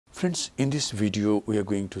Friends, in this video we are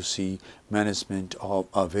going to see management of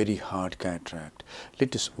a very hard cataract.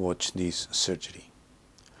 Let us watch this surgery.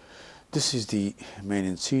 This is the main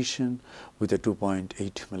incision with a 2.8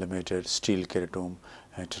 mm steel keratome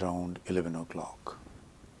at around 11 o'clock.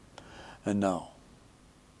 And now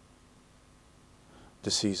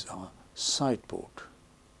this is a side port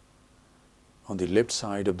on the left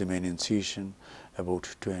side of the main incision, about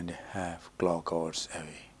 2.5 clock hours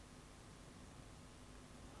away.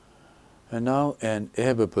 And now an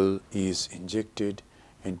air bubble is injected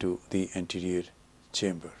into the anterior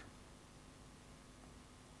chamber.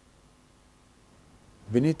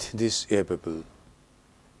 Beneath this air bubble,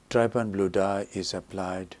 trypan blue dye is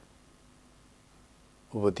applied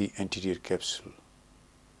over the anterior capsule.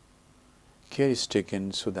 Care is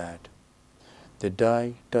taken so that the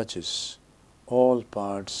dye touches all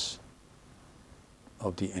parts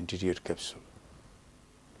of the anterior capsule.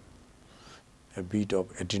 A bead of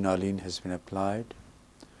adrenaline has been applied,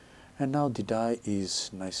 and now the dye is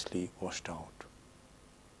nicely washed out.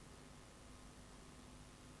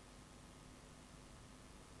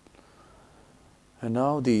 And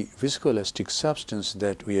now the viscoelastic substance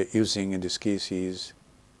that we are using in this case is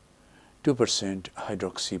 2%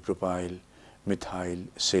 hydroxypropyl methyl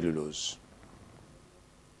cellulose.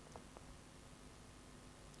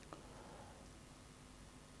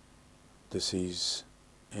 This is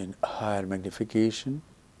in higher magnification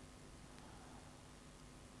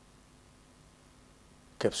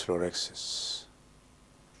capsular access.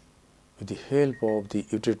 With the help of the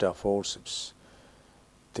utrata forceps,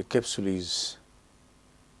 the capsule is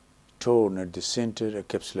torn at the center, a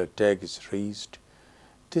capsular tag is raised.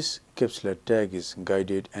 This capsular tag is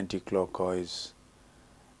guided anti-clockwise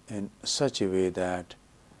in such a way that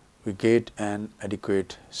we get an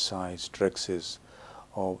adequate sized rhexis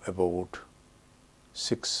of about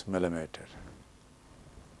 6 mm.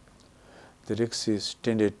 The rhexis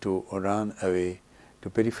tended to run away to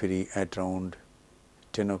periphery at around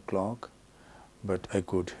 10 o'clock, but I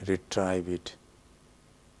could retrieve it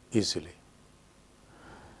easily.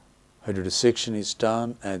 Hydrodissection is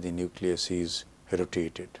done and the nucleus is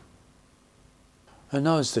rotated. And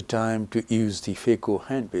now is the time to use the Phaco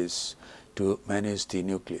handpiece to manage the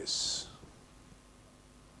nucleus.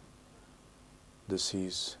 This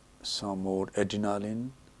is some more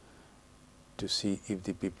adrenaline to see if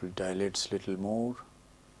the pupil dilates little more.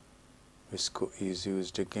 Visco is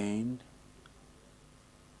used again.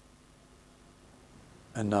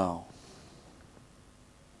 And now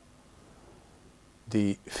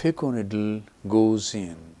the Phaco needle goes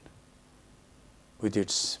in with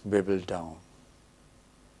its bevel down.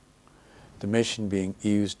 The machine being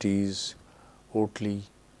used is Ocular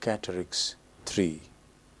Cataract 3.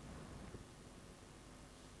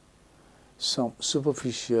 Some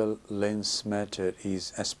superficial lens matter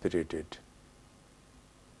is aspirated,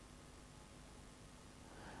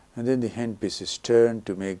 and then the handpiece is turned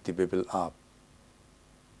to make the bevel up.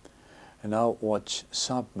 And now watch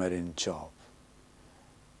submarine chop.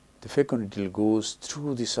 The Phaco needle goes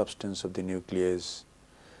through the substance of the nucleus,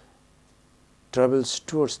 travels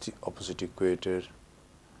towards the opposite equator,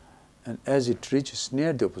 and as it reaches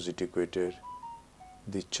near the opposite equator,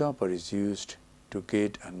 the chopper is used to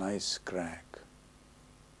get a nice crack.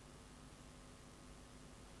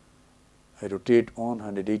 I rotate on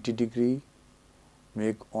 180 degree,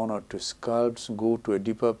 make 1 or 2 scalps, go to a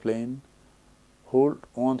deeper plane, hold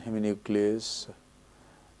on heminucleus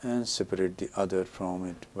and separate the other from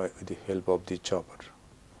it with the help of the chopper.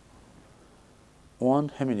 One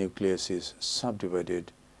heminucleus is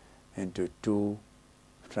subdivided into 2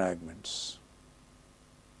 fragments.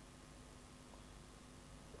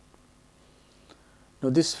 Now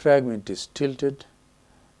this fragment is tilted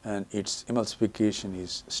and its emulsification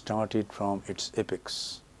is started from its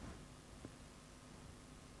apex.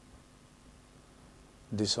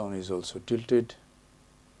 This one is also tilted.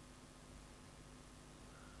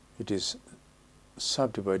 It is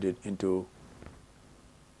subdivided into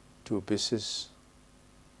 2 pieces.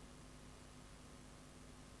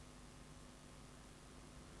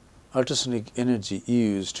 Ultrasonic energy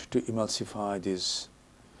used to emulsify this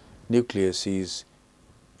nucleus is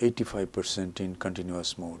 85% in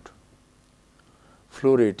continuous mode.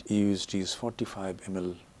 Flow rate used is 45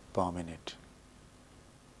 ml per minute.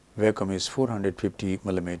 Vacuum is 450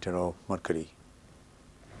 mm of mercury.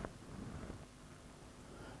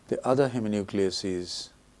 The other heminucleus is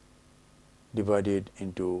divided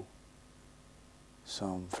into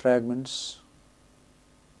some fragments.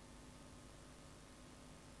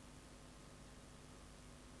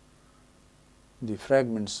 The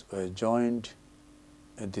fragments are joined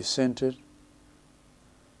at the center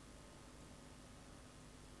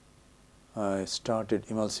I started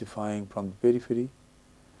emulsifying from the periphery,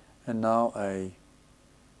 and now I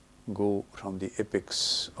go from the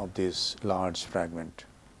apex of this large fragment.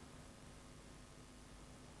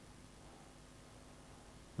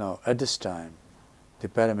 Now at this time the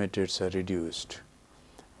parameters are reduced.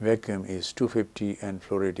 Vacuum is 250 and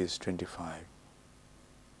flow rate is 25.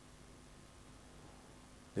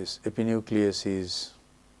 This epinucleus is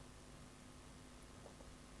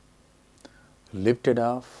lifted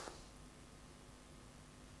off.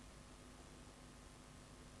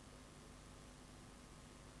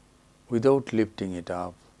 Without lifting it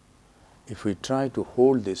up, if we try to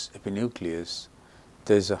hold this epinucleus,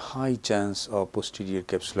 there is a high chance of posterior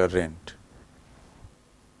capsular rent.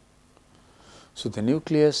 So the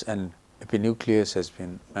nucleus and epinucleus has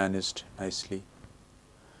been managed nicely.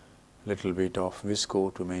 Little bit of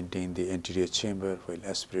visco to maintain the anterior chamber while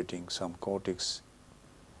aspirating some cortex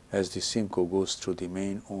as the synco goes through the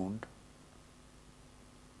main wound.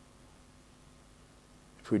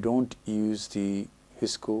 If we don't use the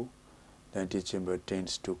visco, the anterior chamber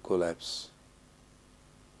tends to collapse.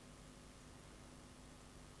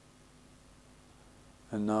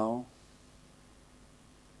 And now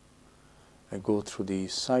I go through the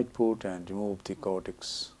side port and remove the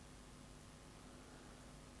cortex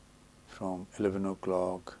from 11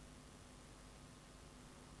 o'clock,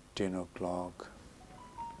 10 o'clock,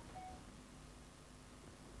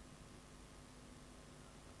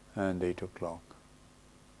 and 8 o'clock.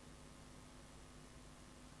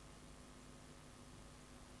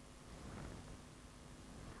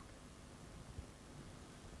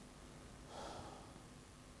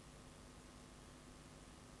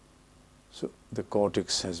 So the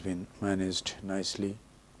cortex has been managed nicely.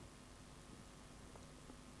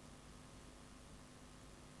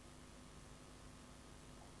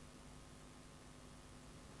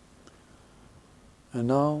 And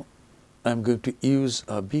now I am going to use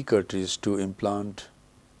a B cartridge to implant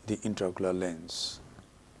the intraocular lens.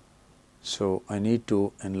 So I need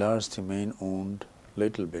to enlarge the main wound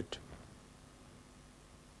little bit.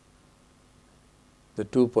 The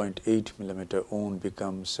 2.8 millimeter wound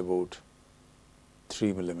becomes about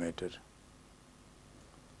 3 millimeter.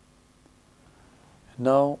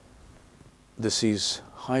 Now this is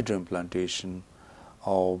hydroimplantation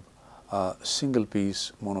of a single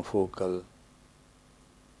piece monofocal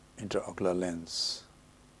intraocular lens.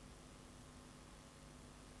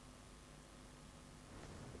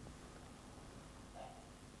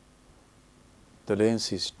 The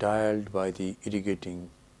lens is dialed by the irrigating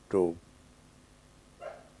probe.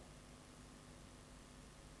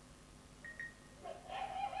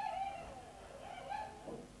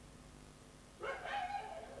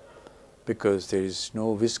 Because there is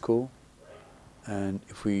no visco, and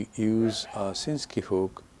if we use a Sinskey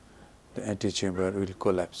hook, the antechamber will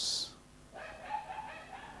collapse.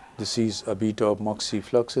 This is a beta of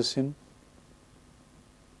moxifloxacin.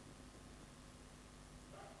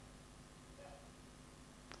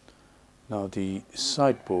 Now the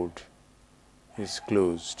side port is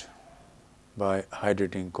closed by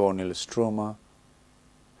hydrating corneal stroma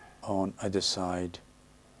on either side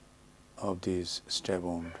of this stab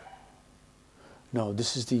wound. Now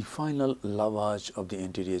this is the final lavage of the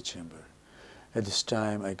anterior chamber. At this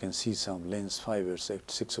time I can see some lens fibers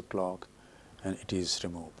at 6 o'clock and it is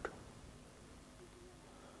removed.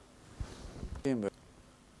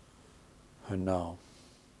 And now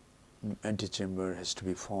antechamber has to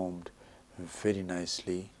be formed very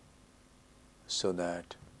nicely so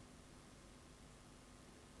that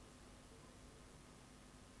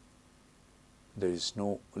there is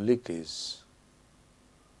no leakage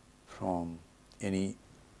from any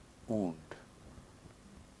wound.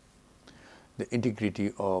 The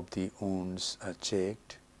integrity of the wounds are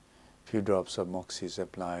checked, few drops of moxie is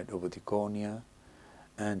applied over the cornea,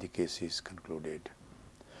 and the case is concluded.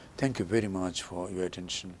 Thank you very much for your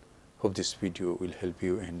attention. Hope this video will help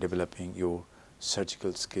you in developing your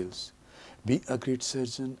surgical skills. Be a great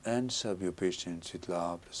surgeon and serve your patients with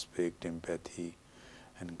love, respect, empathy,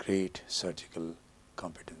 and great surgical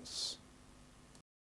competence.